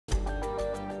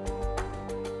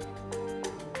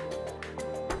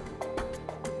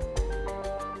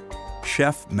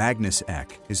Chef Magnus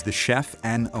Ek is the chef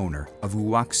and owner of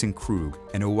Oaxen Krog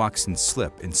and Oaxen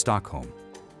Slip in Stockholm.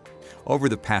 Over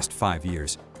the past 5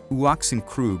 years, Oaxen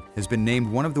Krog has been named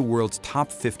one of the world's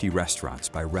top 50 restaurants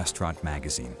by Restaurant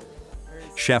Magazine.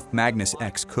 Chef Magnus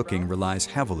Ek's cooking relies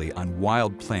heavily on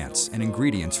wild plants and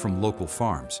ingredients from local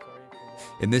farms.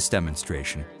 In this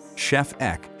demonstration, Chef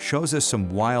Ek shows us some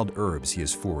wild herbs he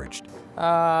has foraged.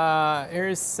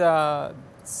 Here's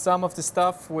some of the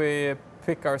stuff we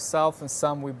pick ourselves and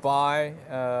some we buy.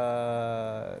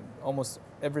 Almost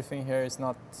everything here is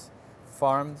not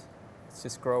farmed, it's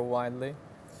just grown widely.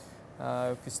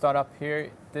 If we start up here,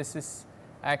 this is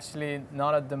actually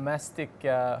not a domestic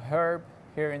herb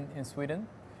here in Sweden,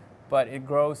 but it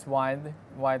grows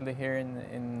widely here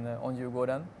on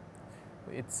Djurgården.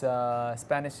 It's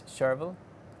Spanish chervil.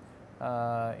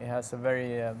 It has a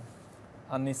very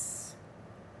anise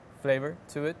flavor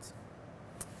to it.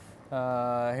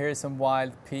 Here is some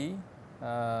wild pea.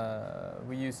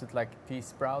 We use it like pea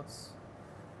sprouts.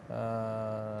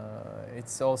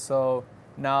 It's also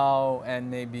now and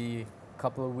maybe a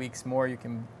couple of weeks more you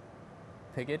can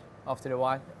pick it. After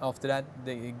that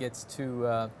it gets too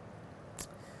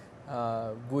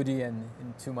woody and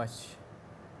too much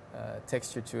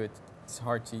texture to it. It's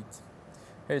hard to eat.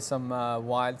 Here's some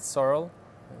wild sorrel,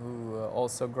 who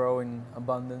also grow in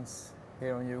abundance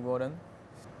here on Djurgården.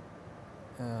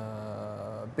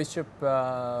 Bishop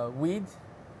weed,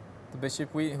 the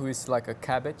bishop weed, who is like a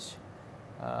cabbage,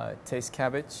 tastes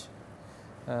cabbage.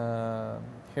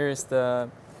 Here's the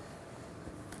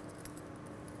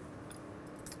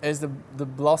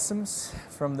blossoms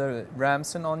from the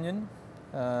ramson onion,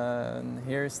 and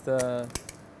here's the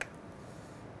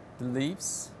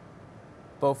leaves,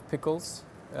 both pickles.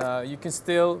 You can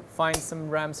still find some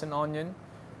ramson onion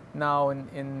now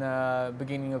in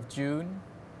beginning of June,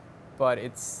 but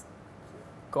it's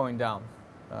going down,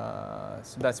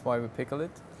 so that's why we pickle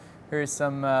it. Here's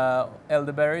some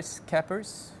elderberries,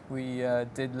 capers we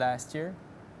did last year.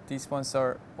 These ones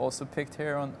are also picked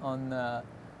here on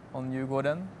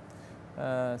Djurgården.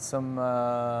 Some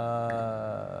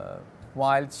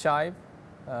wild chive,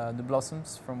 the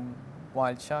blossoms from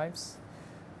wild chives.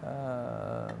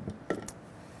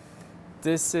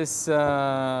 This is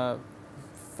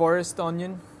forest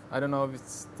onion. I don't know if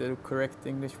it's the correct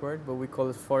English word, but we call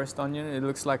it forest onion. It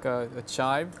looks like a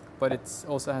chive, but it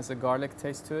also has a garlic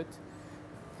taste to it.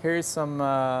 Here's some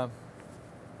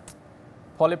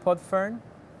polypod fern.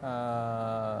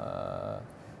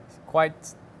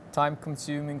 Quite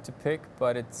time-consuming to pick,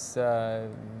 but it's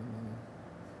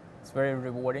very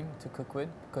rewarding to cook with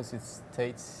because it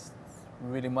tastes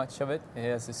really much of it. It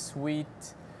has a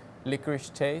sweet licorice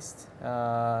taste.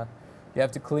 You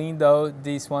have to clean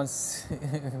these ones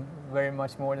very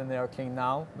much more than they are clean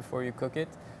now before you cook it.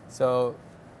 So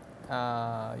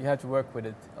you have to work with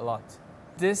it a lot.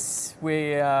 This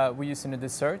we use in a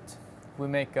dessert. We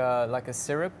make like a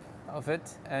syrup of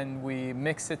it, and we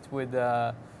mix it with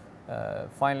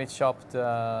finely chopped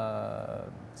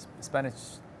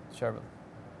Spanish chervil.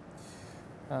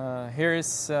 Here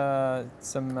is a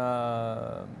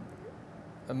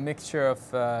mixture of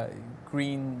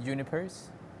green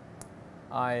junipers.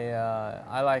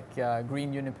 I like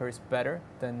green junipers better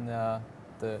than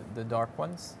the dark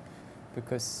ones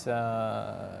because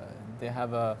they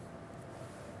have a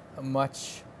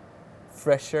much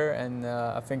fresher, and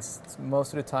I think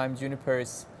most of the time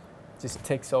junipers just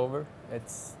takes over.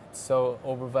 It's so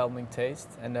overwhelming taste,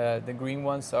 and the green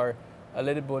ones are a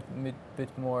little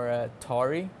bit more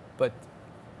tarry, but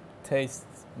taste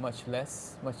much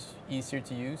less, much easier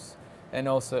to use, and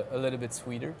also a little bit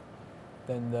sweeter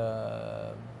than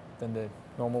the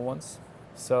normal ones.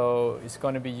 So it's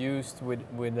going to be used with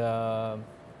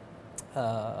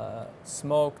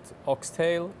smoked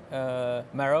oxtail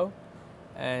marrow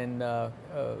and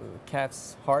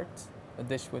calf's heart, a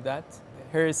dish with that.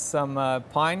 Here's some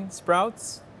pine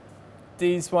sprouts.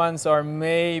 These ones are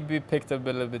maybe picked up a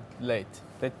little bit late.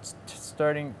 They're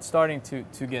starting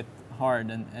to get hard,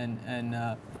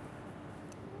 and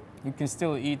you can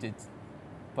still eat it,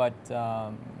 but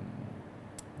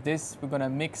this we're gonna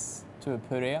mix to a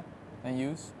puree and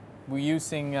use. We're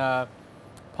using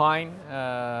pine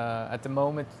at the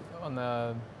moment on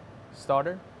the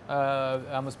starter,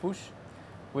 amuse-bouche,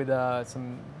 with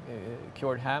some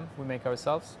cured ham we make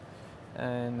ourselves,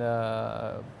 and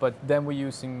but then we're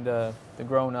using the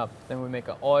grown up. Then we make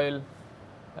an oil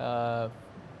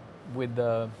with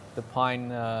the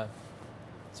pine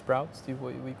sprouts.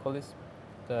 What we call this,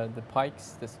 the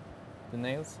pikes, the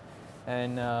nails,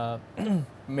 and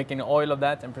making oil of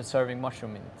that and preserving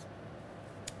mushroom in it,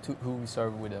 who we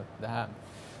serve with the ham.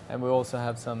 And we also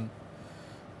have some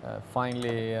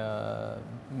finely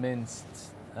minced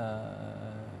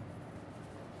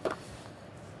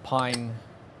pine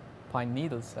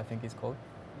needles, I think it's called.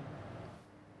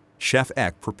 Chef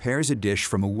Ek prepares a dish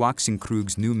from Oaxen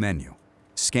Krog's new menu: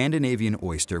 Scandinavian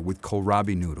oyster with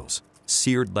kohlrabi noodles,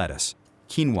 seared lettuce,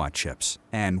 quinoa chips,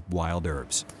 and wild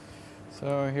herbs.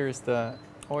 So here's the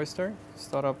oyster.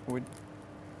 Start up with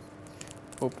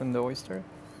open the oyster.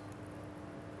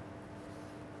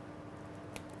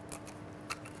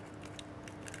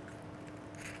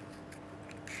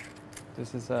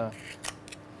 This is a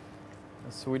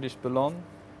Swedish bouillon.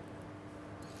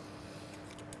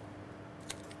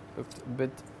 Looked a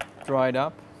bit dried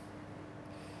up.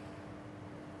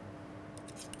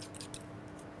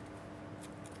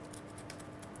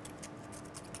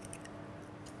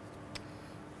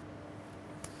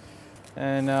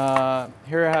 And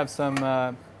here I have some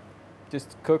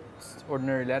just cooked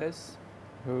ordinary lettuce.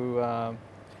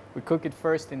 We cook it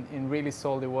first in really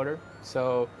salty water,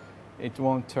 so it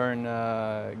won't turn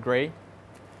gray.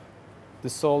 The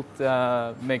salt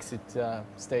makes it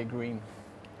stay green,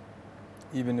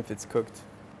 even if it's cooked.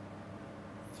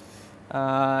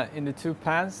 In the two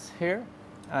pans here,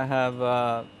 I have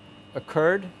a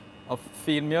curd of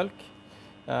field milk.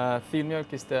 Field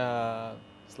milk is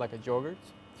it's like a yogurt.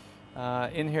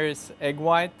 In here is egg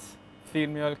white,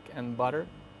 field milk, and butter.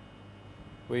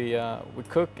 We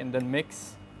cook and then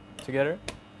mix together.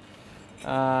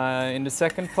 In the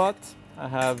second pot, I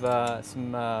have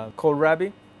some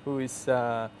kohlrabi, who is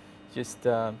just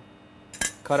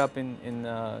cut up in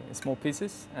small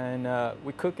pieces, and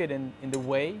we cook it in the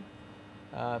whey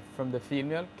from the field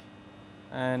milk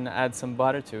and add some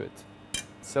butter to it.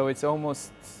 So it's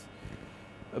almost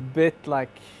a bit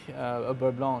like a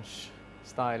beurre blanche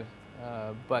style,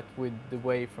 but with the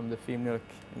whey from the field milk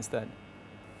instead.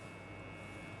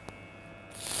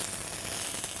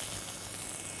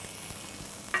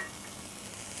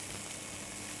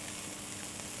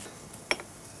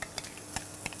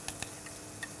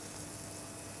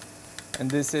 And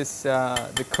this is,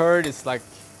 the curd is like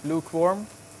lukewarm.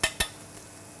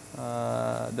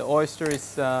 The oyster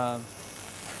is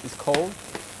cold.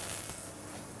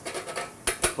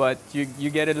 But you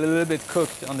get it a little bit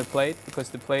cooked on the plate, because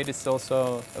the plate is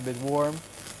also a bit warm,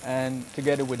 and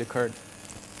together with the curd.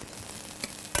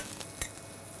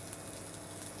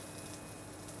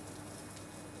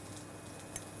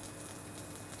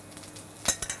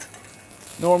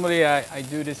 Normally I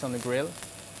do this on the grill,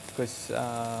 because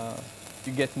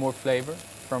you get more flavor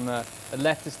from a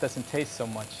lettuce doesn't taste so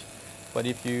much, but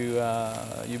if you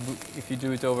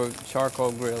do it over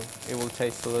charcoal grill, it will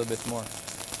taste a little bit more.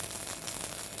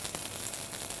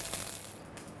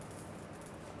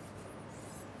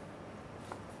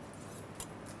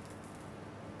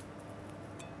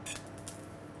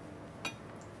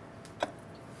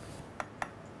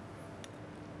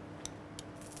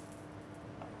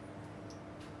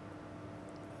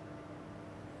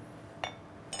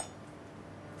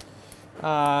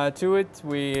 To it,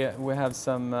 we have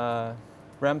some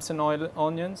Ramson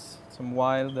onions, some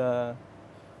wild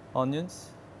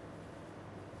onions,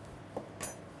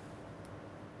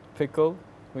 pickled.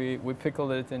 We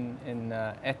pickled it in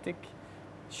etic,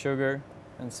 sugar,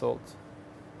 and salt.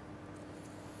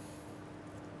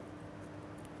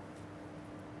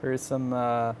 Here's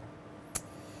some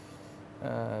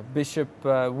bishop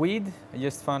weed. I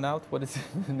just found out what its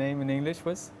name in English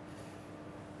was.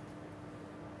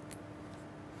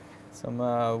 Some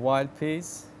wild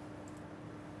peas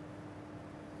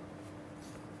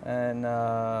and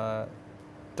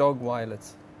dog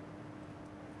violets.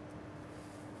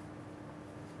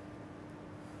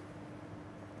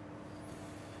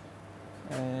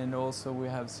 And also we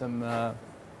have some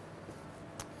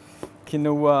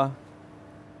quinoa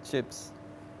chips.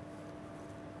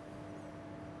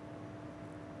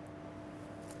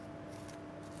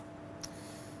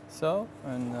 So,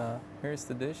 and here's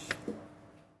the dish.